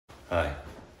Hi.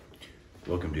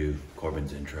 Welcome to Korbins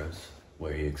Intros,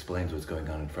 where he explains what's going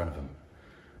on in front of him.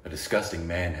 A disgusting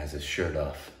man has his shirt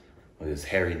off, with his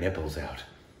hairy nipples out.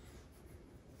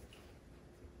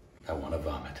 I want to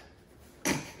vomit.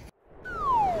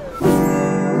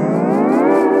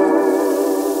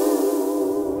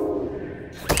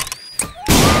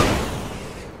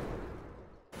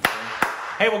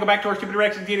 Hey, welcome back to our Stupid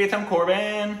Reactions. I'm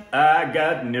Corbin. I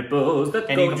got nipples that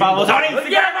and you can follow us on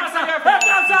Instagram.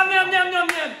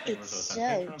 It's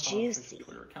so juicy.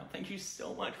 Thank you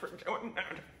so much for doing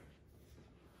that.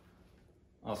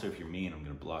 Also, if you're mean, I'm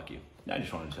going to block you. I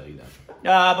just wanted to tell you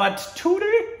that. But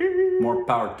today... More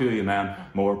power to you, man.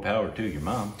 More power to your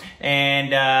mom. And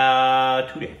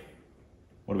today...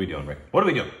 What are we doing, Rick? What are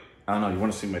we doing? I don't know. You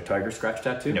want to see my tiger scratch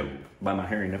tattoo? No. By my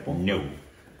hairy nipple? No.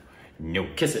 No.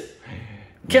 Kiss it.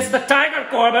 Kiss the tiger,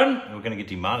 Corbin! We're going to get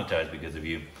demonetized because of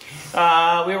you.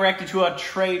 We reacted to a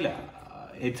trailer.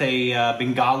 It's a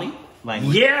Bengali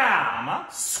language. Yeah!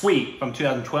 Sweet. From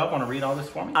 2012. Want to read all this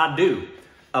for me? I do.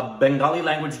 A Bengali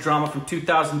language drama from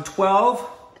 2012.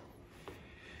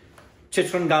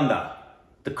 CHITRANGADA,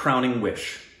 The Crowning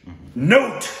Wish.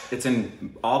 Note! It's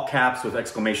in all caps with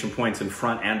exclamation points in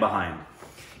front and behind.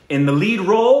 In the lead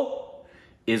role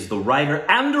is the writer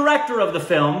and director of the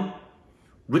film,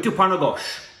 Ventura Blvd.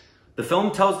 The film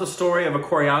tells the story of a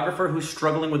choreographer who's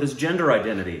struggling with his gender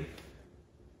identity.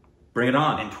 Bring it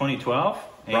on. In 2012?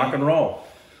 Rock and roll.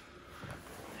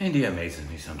 India amazes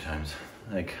me sometimes.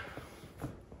 Like,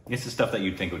 it's the stuff that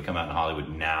you'd think would come out in Hollywood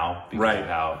now because of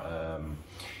how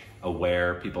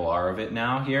aware people are of it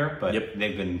now here. But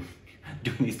they've been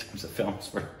doing these types of films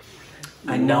for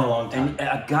a long time. And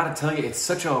I gotta tell you, it's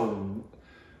so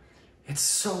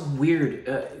weird.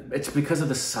 It's because of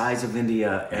the size of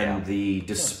India and the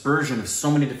dispersion of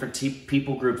so many different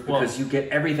people groups, because you get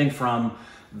everything from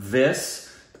this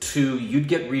to you'd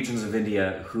get regions of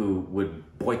India who would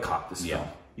boycott this film.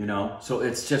 You know, so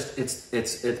it's just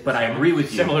but I agree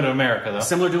with you. Similar to America, though.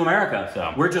 Similar to America.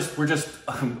 So we're just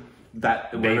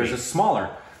that we're just smaller.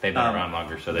 They've been around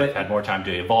longer, so they've had more time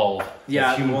to evolve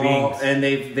as human beings. And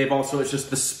they've also, it's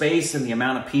just the space and the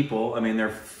amount of people. I mean,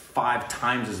 they're 5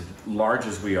 times as large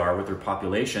as we are with their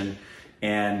population.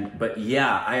 But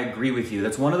yeah, I agree with you.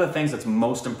 That's one of the things that's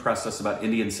most impressed us about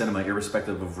Indian cinema,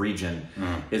 irrespective of region,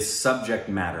 is subject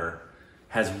matter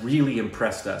has really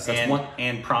impressed us.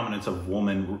 And prominence of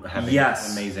women having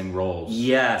amazing roles.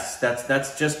 Yes,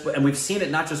 that's just, and we've seen it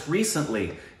not just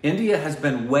recently. India has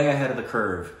been way ahead of the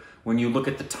curve when you look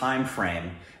at the time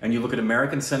frame and you look at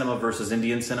American cinema versus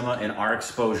Indian cinema and our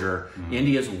exposure.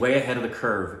 India's way ahead of the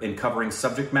curve in covering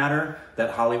subject matter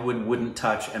that Hollywood wouldn't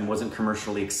touch and wasn't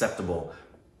commercially acceptable.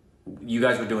 You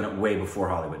guys were doing it way before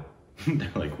Hollywood. They're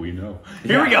like, we know.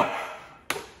 Here we go.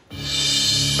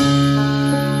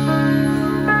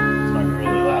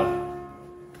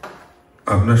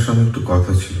 আপনার সঙ্গে একটু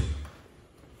কথা ছিল।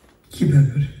 কি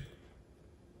ব্যাপারে?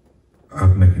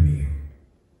 আপনাকে নিয়ে।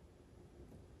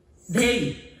 Dey,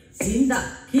 Sinda,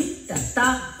 Kita, Ta,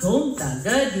 Tonta,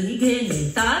 Gadi, Gene,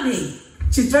 Tade.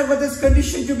 Chitrangada's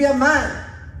conditioned to be a man.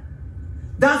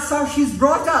 That's how she's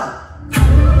brought up.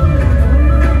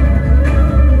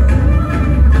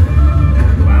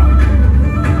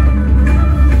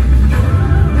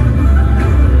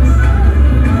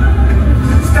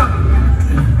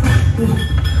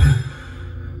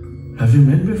 Have you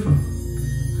met before?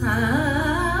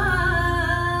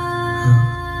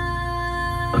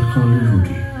 I'll call you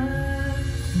Rudy.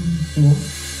 What?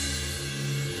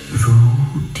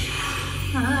 Rudy.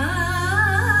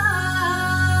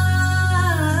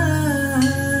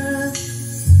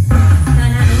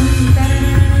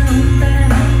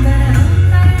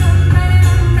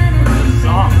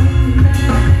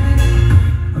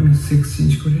 আমি সেক্স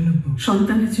চেঞ্জ করে নেব।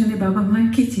 সন্তানের জন্য বাবা মায়ের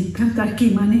কি চিন্তা, তার কি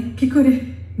মানে, কি করে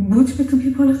বুঝবে তুমি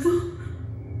বলো তো?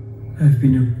 I've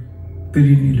been a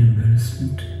perennial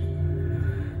embarrassment.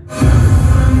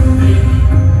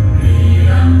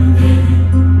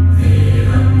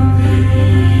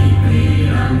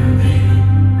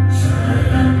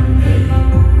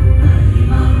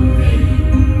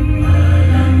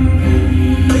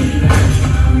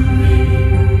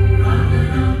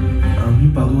 আমি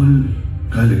পাগল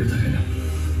গায়ে লেগে থাকে না।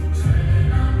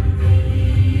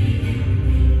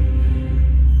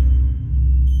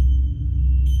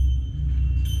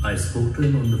 I spoke to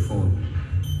him on the phone.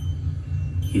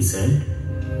 He said,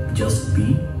 just be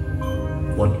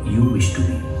what you wish to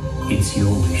be. It's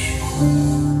your wish.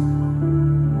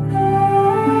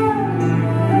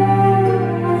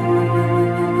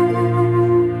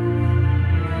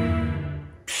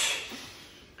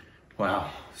 Wow.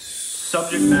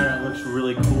 Subject matter looks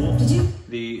really cool. Did you?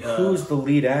 Who's the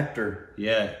lead actor.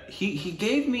 Yeah, he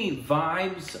gave me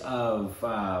vibes of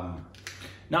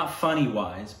not funny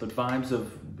wise, but vibes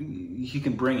of he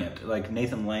can bring it, like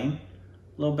Nathan Lane,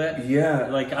 a little bit. Yeah,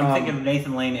 like I'm thinking of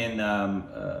Nathan Lane in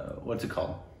what's it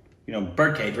called? You know,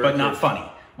 Birdcage, but not funny.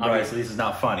 Obviously, Right. this is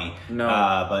not funny. No,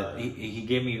 but he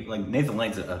gave me like Nathan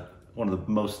Lane's one of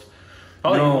the most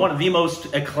one of the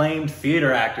most acclaimed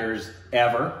theater actors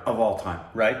ever of all time.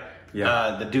 Right?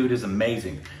 Yeah. The dude is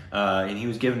amazing. And he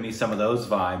was giving me some of those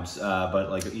vibes, but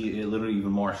like literally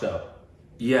even more so.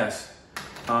 Yes.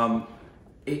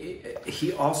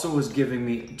 He also was giving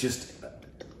me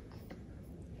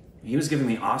he was giving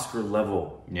me Oscar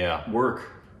level work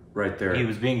right there. He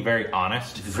was being very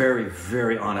honest. Very,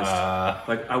 very honest.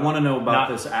 Like, I want to know about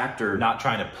this actor. Not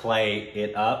trying to play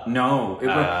it up. No.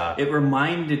 It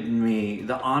reminded me,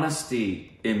 the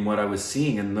honesty in what I was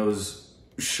seeing in those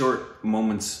short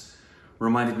moments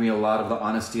reminded me a lot of the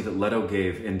honesty that Leto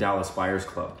gave in Dallas Buyers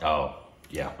Club. Oh,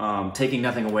 yeah. Taking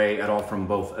nothing away at all from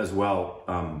both as well.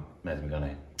 Matthew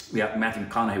McConaughey. Yeah, Matthew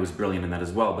McConaughey was brilliant in that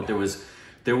as well. But there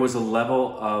was a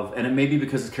level of, and it may be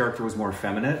because his character was more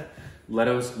effeminate,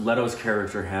 Leto's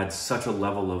character had such a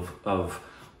level of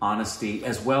honesty,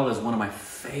 as well as one of my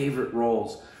favorite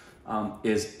roles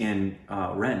is in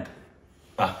Rent.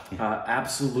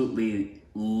 Absolutely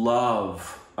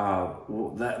love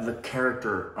the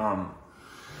character.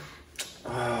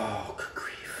 Oh, good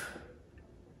grief!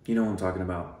 You know what I'm talking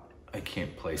about. I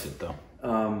can't place it though.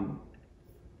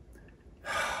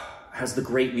 Has the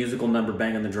great musical number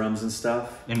banging the drums and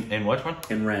stuff. In which one?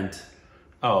 In Rent.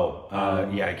 Oh,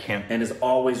 yeah, I can't. And is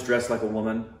always dressed like a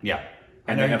woman. Yeah.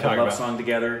 And they have a love song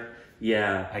together.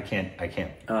 Yeah. I can't.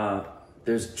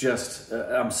 There's just,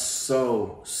 I'm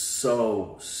so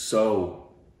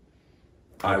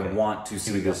I want to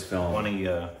see this film.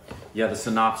 Yeah, the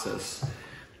synopsis.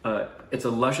 It's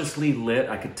a lusciously lit,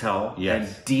 I could tell, and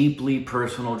deeply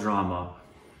personal drama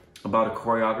about a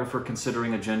choreographer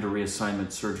considering a gender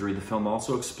reassignment surgery. The film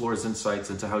also explores insights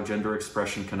into how gender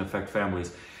expression can affect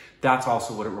families. That's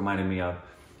also what it reminded me of.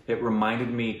 It reminded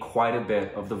me quite a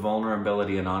bit of the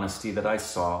vulnerability and honesty that I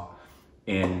saw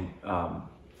in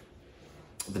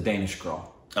The Danish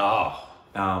Girl. Oh.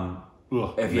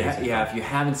 If you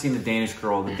haven't seen The Danish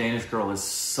Girl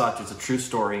is it's a true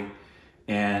story,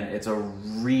 and it's a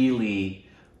really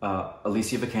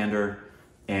Alicia Vikander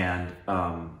and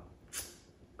oh,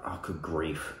 good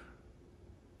grief.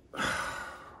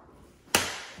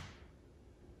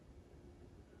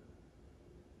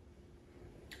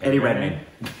 Eddie Redmayne.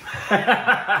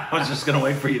 I was just gonna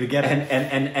wait for you to get it.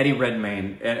 And Eddie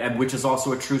Redmayne, and which is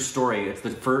also a true story. It's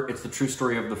the true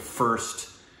story of the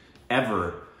first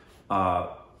ever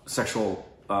sexual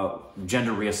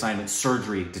gender reassignment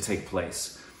surgery to take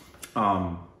place.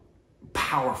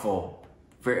 Powerful,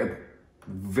 very,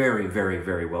 very, very,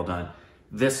 very well done.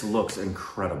 This looks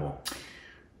incredible.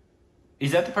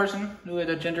 Is that the person who had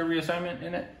a gender reassignment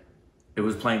in it? It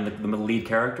was playing the lead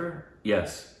character?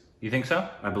 Yes. You think so?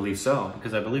 I believe so.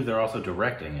 Because I believe they're also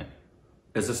directing it.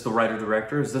 Is this the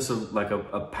writer-director? Is this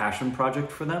a passion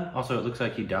project for them? Also, it looks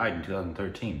like he died in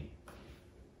 2013.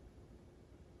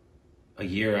 A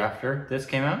year after this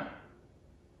came out?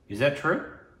 Is that true?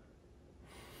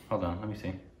 Hold on, let me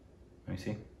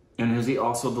see. And is he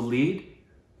also the lead?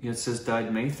 It says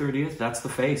died May 30th. That's the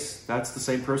face. That's the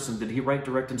same person. Did he write,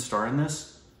 direct, and star in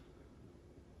this?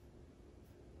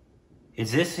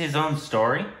 Is this his own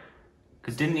story?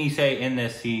 Because didn't he say in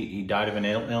this he died of an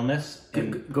illness?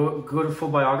 Go to full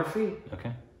biography.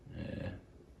 Okay.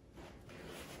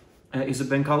 He's a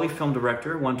Bengali film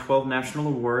director, won 12 national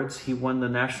awards. He won the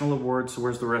national award, so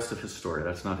where's the rest of his story?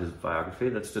 That's not his biography,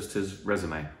 that's just his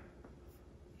resume.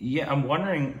 Yeah, I'm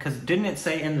wondering, because didn't it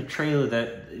say in the trailer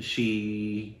that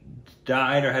she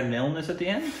died or had an illness at the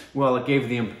end? Well, it gave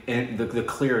the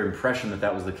clear impression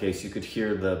that was the case. You could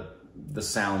hear the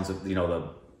sounds of, the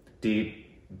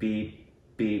deep, beep,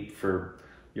 beep for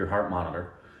your heart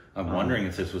monitor. I'm wondering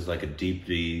if this was like a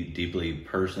deeply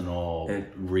personal,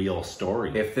 real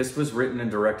story. If this was written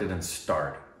and directed and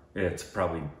starred, it's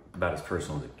probably about as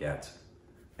personal as it gets.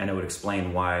 And it would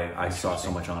explain why I saw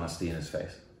so much honesty in his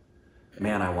face.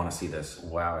 Man, I want to see this.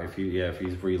 Wow, if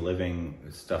he's reliving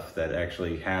stuff that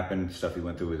actually happened, stuff he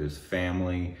went through with his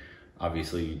family,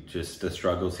 obviously just the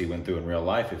struggles he went through in real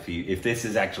life, if this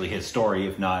is actually his story,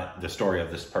 if not the story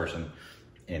of this person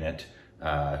in it,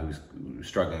 who's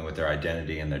struggling with their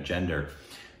identity and their gender,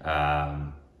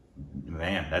 man,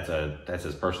 that's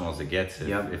as personal as it gets.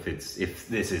 If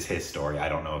this is his story, I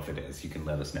don't know if it is. You can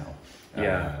let us know.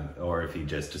 Or if he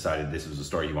just decided this was a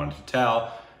story he wanted to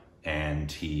tell,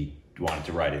 and he wanted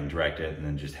to write it and direct it, and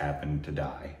then just happened to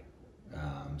die.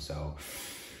 So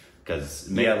Because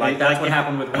that's what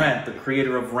happened with Rent. The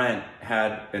creator of Rent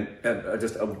had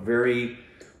just a very...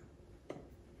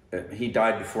 he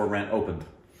died before Rent opened.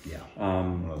 Yeah.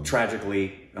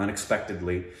 Tragically,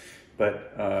 unexpectedly.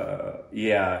 But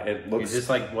it looks... It's just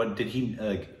like, what did he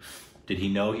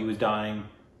know he was dying?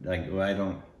 Like, I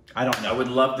don't know. I would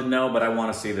love to know, but I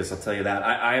want to see this. I'll tell you that.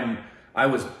 I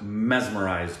was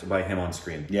mesmerized by him on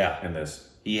screen. Yeah. In this.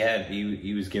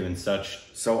 He was given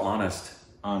so honest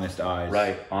eyes.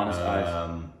 Right. Honest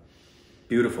eyes.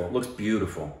 Beautiful. It looks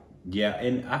beautiful. Yeah,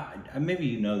 and maybe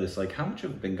you know this, like, how much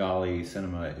of Bengali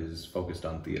cinema is focused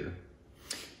on theater?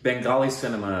 Bengali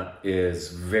cinema is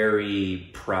very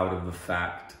proud of the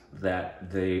fact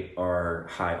that they are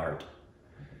high art.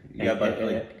 Yeah, but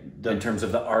in terms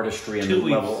of the artistry and the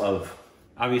level of...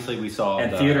 Obviously, we saw...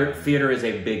 And theater is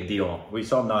a big deal. We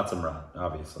saw Natsamra,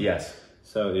 obviously. Yes.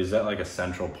 So is that like a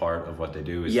central part of what they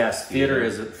do? Yes, theater.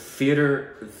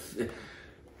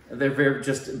 They're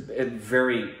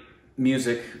very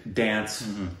music, dance,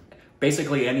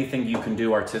 basically anything you can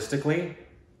do artistically,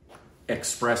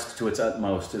 expressed to its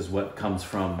utmost is what comes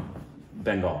from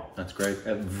Bengal. That's great.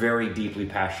 Very deeply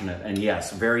passionate, and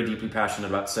yes, very deeply passionate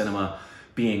about cinema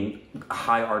being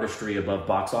high artistry above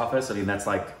box office. I mean, that's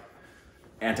like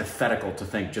antithetical to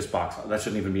think just box office. That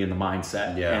shouldn't even be in the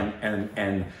mindset. Yeah.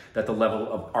 And that the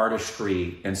level of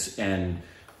artistry and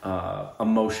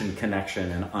emotion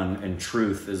connection and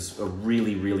truth is a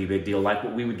really, really big deal. Like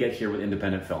what we would get here with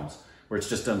independent films, where it's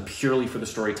just done purely for the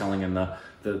storytelling and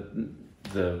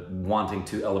the wanting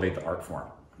to elevate the art form.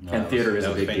 No, and theater is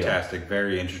a big fantastic. Deal.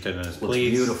 Very interested in this.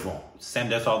 Please, beautiful.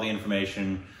 Send us all the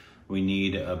information we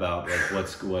need about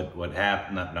what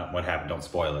happened. Not what happened. Don't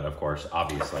spoil it, of course,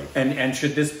 obviously. And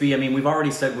should this be? I mean, we've already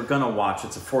said we're gonna watch.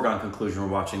 It's a foregone conclusion. We're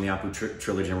watching the Apu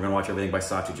trilogy, and we're gonna watch everything by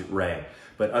Satyajit Ray.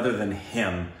 But other than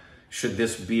him, should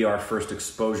this be our first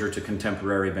exposure to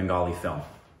contemporary Bengali film?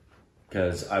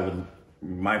 Because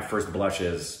my first blush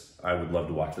is I would love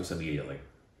to watch this immediately.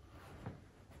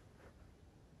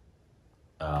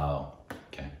 Oh,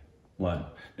 okay.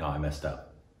 What? No, I messed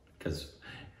up. Because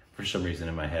for some reason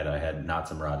in my head I had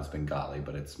Natsamrad as Bengali,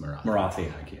 but it's Marathi.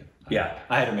 Marathi. I can't. Yeah.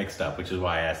 I had it mixed up, which is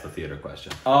why I asked the theater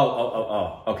question.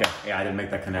 Oh. Okay. Yeah, I didn't make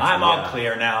that connection. I'm all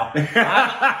clear now.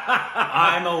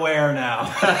 I'm aware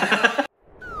now.